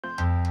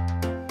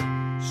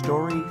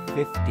Story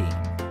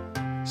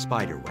 15.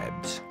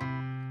 Spiderwebs.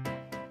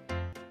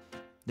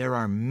 There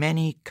are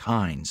many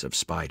kinds of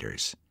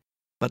spiders,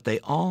 but they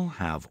all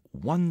have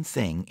one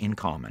thing in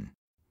common.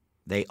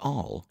 They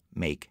all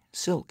make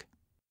silk.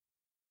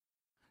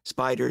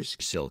 Spiders'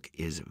 silk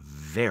is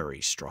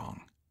very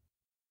strong.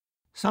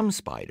 Some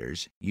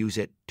spiders use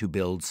it to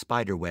build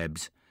spider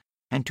webs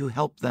and to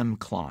help them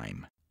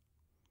climb.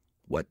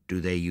 What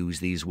do they use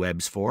these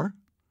webs for?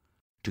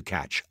 To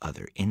catch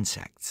other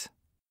insects.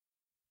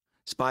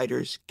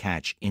 Spiders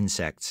catch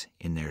insects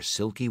in their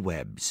silky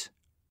webs.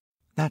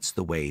 That's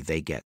the way they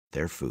get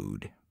their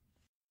food.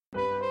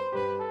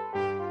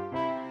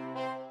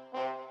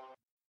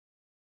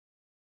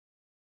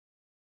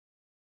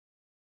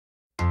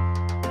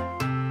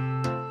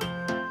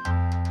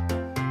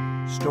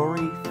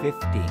 Story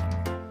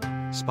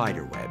 15.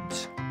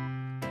 Spiderwebs.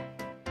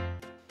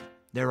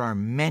 There are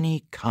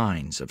many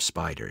kinds of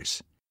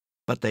spiders,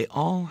 but they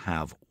all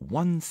have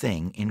one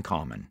thing in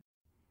common.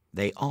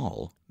 They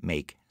all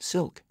make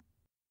silk.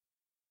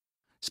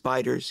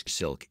 Spiders'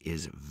 silk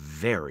is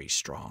very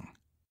strong.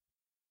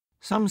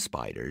 Some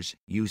spiders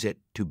use it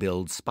to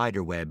build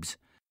spider webs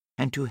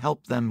and to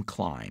help them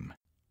climb.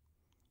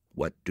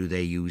 What do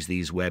they use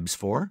these webs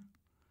for?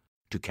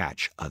 To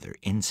catch other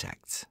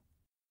insects.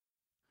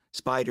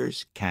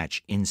 Spiders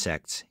catch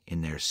insects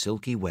in their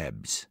silky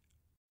webs.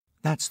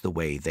 That's the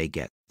way they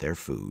get their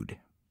food.